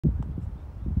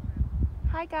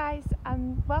Hi guys,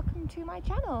 welcome to my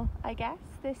channel, I guess.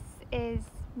 This is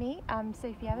me,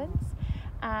 Sophie Evans,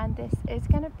 and this is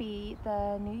going to be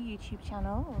the new YouTube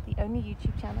channel, or the only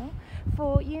YouTube channel,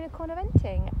 for unicorn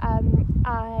eventing.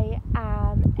 I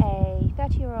am a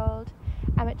 30-year-old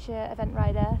amateur event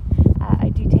rider. I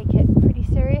do take it pretty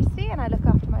seriously and I look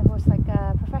after my horse like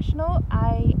a professional.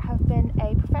 I have been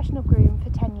a professional groom for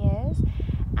 10 years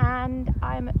and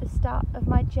I'm at the start of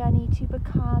my journey to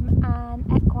become an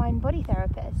equine body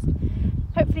therapist.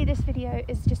 Hopefully this video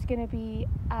is just going to be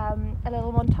a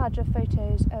little montage of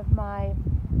photos of my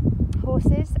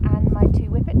horses and my two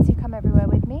Whippets who come everywhere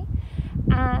with me,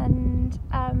 and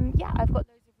yeah, I've got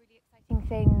loads of really exciting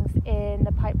things in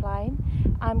the pipeline.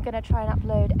 I'm going to try and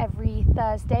upload every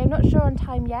Thursday. I'm not sure on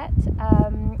time yet,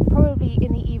 probably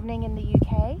in the evening in the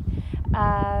UK.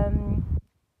 And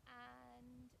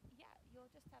yeah, you'll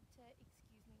just have to excuse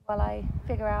me while I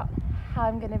figure out how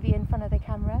I'm going to be in front of the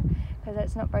camera, because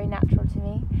it's not very natural to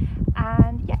me.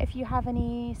 And yeah, if you have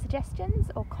any suggestions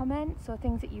or comments or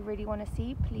things that you really want to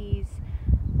see, please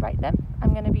write them.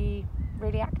 I'm going to be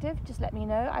really active, just let me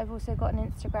know. I've also got an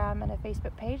Instagram and a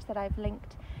Facebook page that I've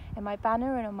linked in my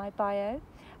banner and on my bio.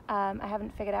 I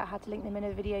haven't figured out how to link them in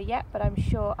a video yet, but I'm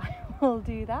sure I will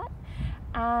do that.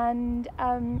 And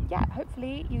yeah,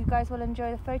 hopefully you guys will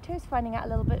enjoy the photos, finding out a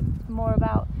little bit more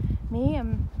about me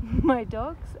and my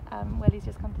dogs. Welly's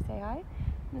just come to say hi.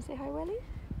 Want to say hi, Welly?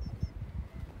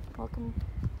 Welcome.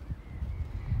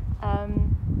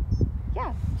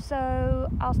 Yeah, so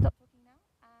I'll stop talking now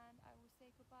and I will say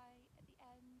goodbye at the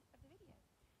end of the video.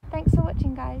 Thanks for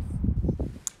watching, guys.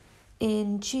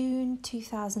 In June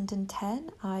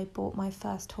 2010, I bought my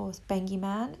first horse, Bengy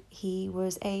Man. He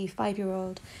was a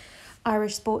 5-year-old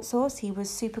Irish sports horse. He was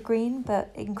super green but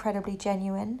incredibly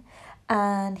genuine,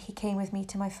 and he came with me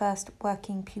to my first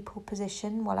working pupil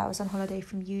position while I was on holiday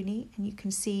from uni. And you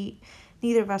can see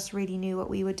neither of us really knew what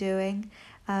we were doing,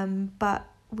 but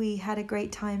we had a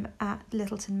great time at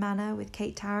Littleton Manor with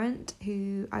Kate Tarrant,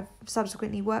 who I've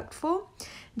subsequently worked for,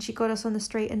 and she got us on the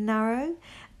straight and narrow,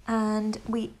 and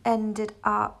we ended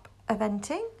up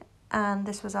eventing. And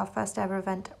this was our first ever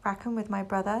event at Rackham with my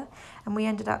brother, and we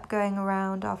ended up going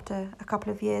around. After a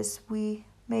couple of years, we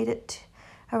made it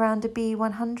around a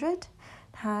B100,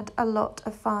 had a lot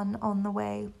of fun on the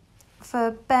way.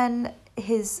 For Ben,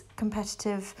 his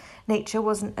competitive nature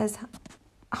wasn't as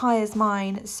high as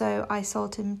mine, so I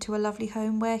sold him to a lovely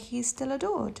home where he's still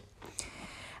adored.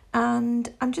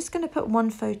 And I'm just going to put one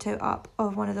photo up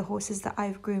of one of the horses that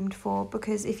I've groomed for,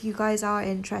 because if you guys are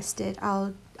interested,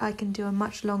 I can do a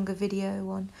much longer video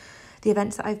on the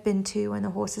events that I've been to and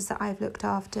the horses that I've looked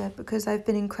after, because I've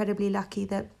been incredibly lucky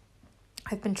that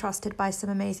I've been trusted by some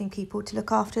amazing people to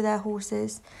look after their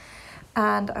horses.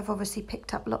 And I've obviously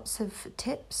picked up lots of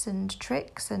tips and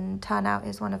tricks, and turnout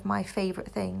is one of my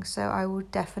favourite things. So I will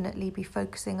definitely be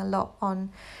focusing a lot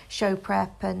on show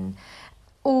prep and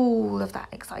all of that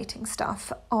exciting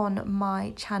stuff on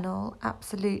my channel,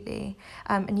 absolutely.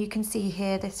 And you can see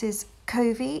here, this is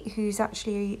Covey, who's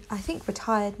actually, I think,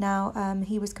 retired now.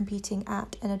 He was competing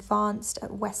at an advanced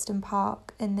at Weston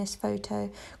Park in this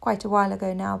photo quite a while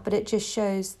ago now, but it just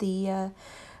shows the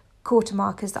quarter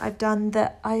markers that I've done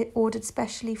that I ordered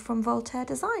specially from Voltaire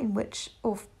Design,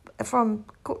 from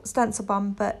Stencil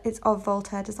Bum, but it's of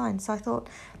Voltaire Design. So I thought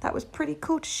that was pretty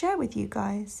cool to share with you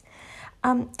guys.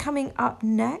 Coming up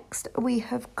next, we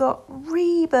have got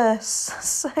Rebus.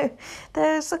 So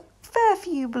there's a fair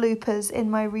few bloopers in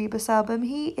my Rebus album.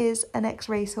 He is an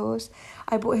ex-racehorse.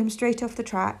 I bought him straight off the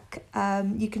track.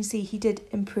 You can see he did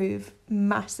improve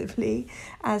massively,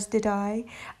 as did I.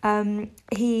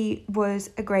 He was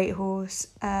a great horse,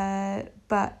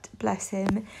 but bless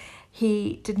him,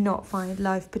 he did not find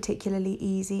life particularly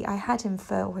easy. I had him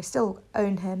I still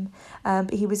own him,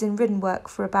 but he was in ridden work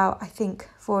for about, I think,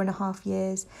 4.5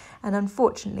 years. And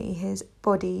unfortunately, his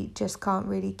body just can't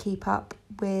really keep up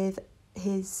with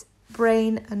his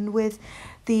brain and with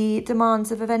the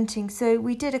demands of eventing. So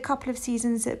we did a couple of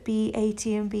seasons at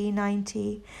B80 and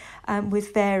B90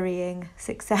 with varying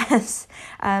success.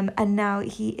 And now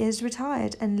he is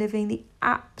retired and living the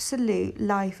absolute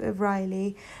life of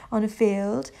Riley on a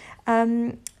field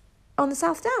on the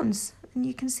South Downs. And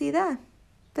you can see there,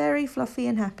 very fluffy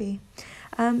and happy.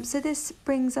 So this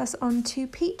brings us on to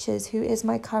Peaches, who is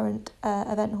my current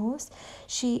event horse.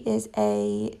 She is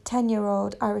a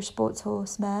 10-year-old Irish sports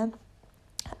horse mare.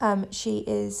 She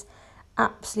is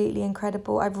absolutely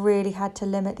incredible. I've really had to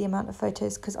limit the amount of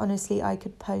photos, because honestly I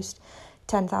could post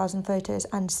 10,000 photos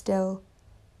and still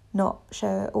not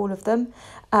show all of them.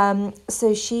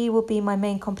 So she will be my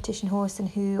main competition horse, and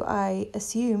who I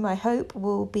hope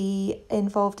will be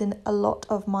involved in a lot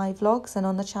of my vlogs and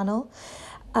on the channel.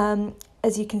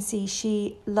 As you can see,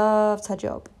 she loves her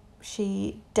job.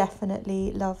 She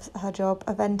definitely loves her job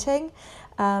eventing.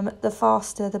 The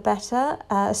faster the better.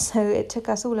 So it took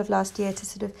us all of last year to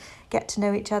sort of get to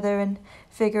know each other and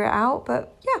figure it out.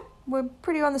 But yeah, we're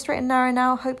pretty on the straight and narrow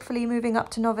now, hopefully moving up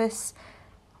to novice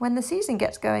when the season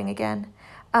gets going again.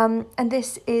 And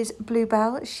this is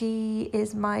Bluebell. She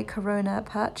is my Corona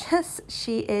purchase.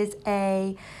 She is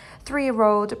a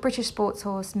 3-year-old British sports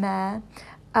horse mare.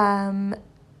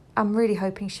 I'm really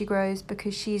hoping she grows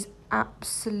because she's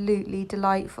absolutely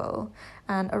delightful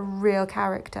and a real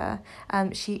character.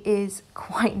 She is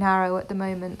quite narrow at the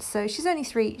moment, so she's only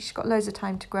 3. She's got loads of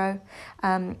time to grow.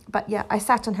 But yeah, I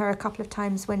sat on her a couple of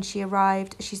times when she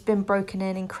arrived. She's been broken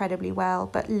in incredibly well,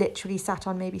 but literally sat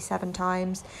on maybe 7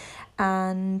 times.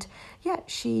 And yeah,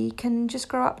 she can just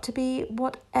grow up to be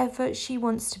whatever she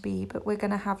wants to be, but we're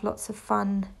going to have lots of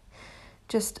fun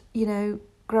just, you know,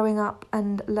 growing up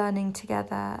and learning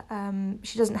together.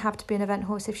 She doesn't have to be an event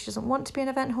horse if she doesn't want to be an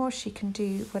event horse. She can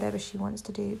do whatever she wants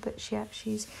to do, but yeah,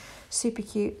 she's super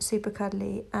cute, super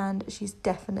cuddly, and she's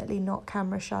definitely not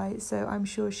camera shy, so I'm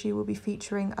sure she will be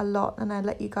featuring a lot, and I'll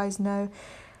let you guys know,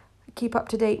 keep up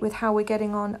to date with how we're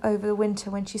getting on over the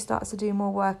winter when she starts to do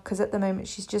more work, because at the moment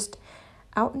she's just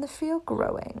out in the field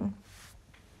growing.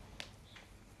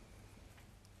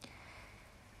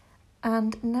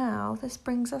 And now this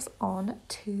brings us on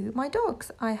to my dogs.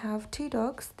 I have 2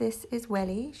 dogs. This is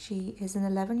Welly. She is an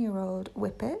 11-year-old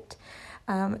Whippet.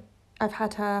 I've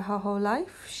had her whole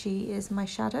life. She is my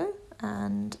shadow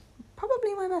and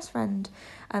probably my best friend.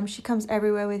 She comes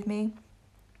everywhere with me.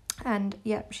 And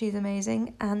yep, she's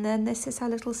amazing. And then this is her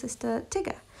little sister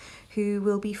Tigger, who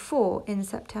will be 4 in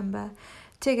September.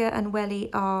 Tigger and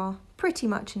Welly are pretty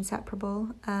much inseparable.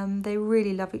 They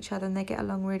really love each other and they get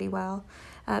along really well.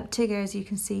 Tigger, as you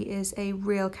can see, is a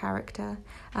real character,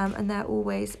 and they're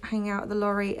always hanging out at the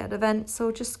lorry at events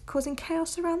or just causing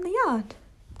chaos around the yard.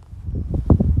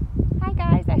 Hi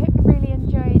guys, I hope you really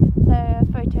enjoyed the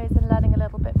photos and learning a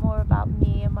little bit more about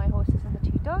me and my horses and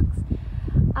the 2 dogs.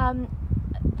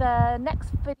 The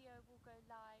next video will go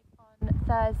live on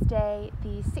Thursday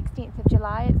the 16th of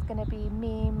July. It's going to be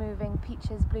me moving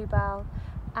Peaches, Bluebell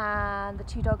and the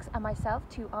 2 dogs and myself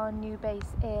to our new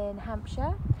base in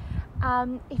Hampshire.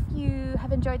 If you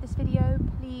have enjoyed this video,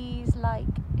 please like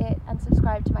it and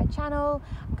subscribe to my channel.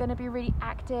 I'm going to be really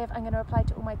active. I'm going to reply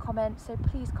to all my comments, so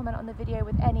please comment on the video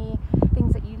with any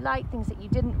things that you like, things that you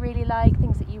didn't really like,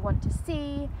 things that you want to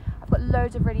see. I've got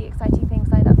loads of really exciting things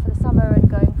lined up for the summer and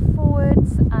going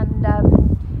forwards, and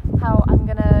how I'm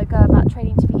going to go about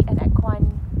training to be an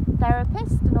equine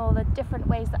therapist and all the different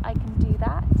ways that I can do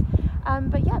that.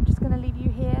 But yeah, I'm just going to leave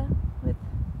you here with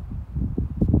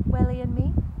Welly and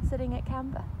me sitting at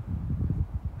Canberra.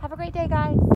 Have a great day, guys.